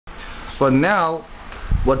But now,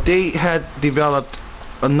 what they had developed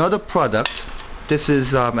another product. This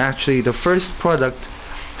is actually the first product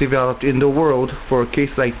developed in the world for a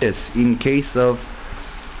case like this, in case of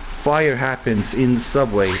fire happens in the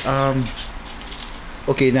subway.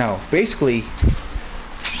 Okay, now basically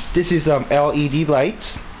this is LED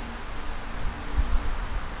lights.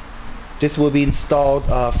 This will be installed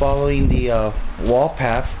following the wall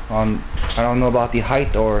path on, I don't know about the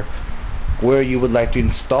height or where you would like to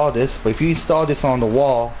install this, but if you install this on the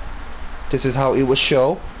wall, this is how it will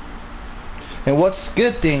show. And what's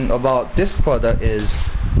good thing about this product is,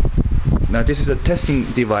 now this is a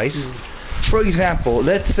testing device. For example,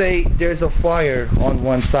 let's say there's a fire on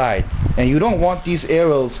one side and you don't want these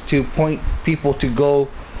arrows to point people to go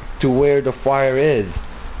to where the fire is.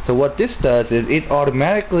 So what this does is it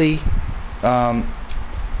automatically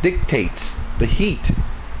dictates the heat,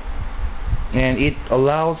 and it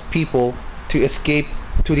allows people to escape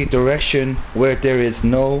to the direction where there is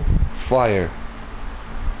no fire.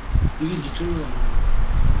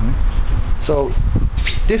 So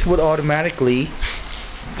this would automatically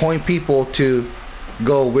point people to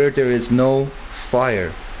go where there is no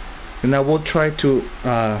fire. And now we'll try to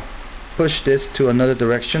push this to another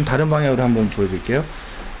direction. 다른 방향으로 한번 보여드릴게요.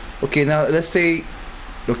 Okay, now let's say,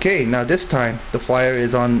 okay, now this time the fire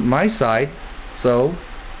is on my side, so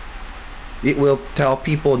it will tell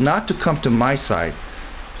people not to come to my side,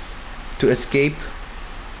 to escape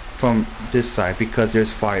from this side because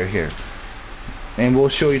there's fire here. And we'll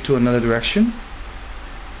show you to another direction.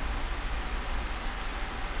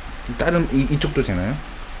 다른 이쪽도 되나요?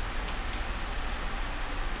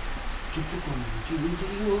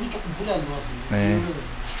 네.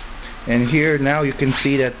 And here now you can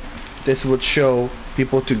see that this would show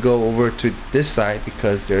people to go over to this side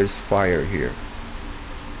because there's fire here.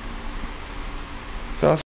 So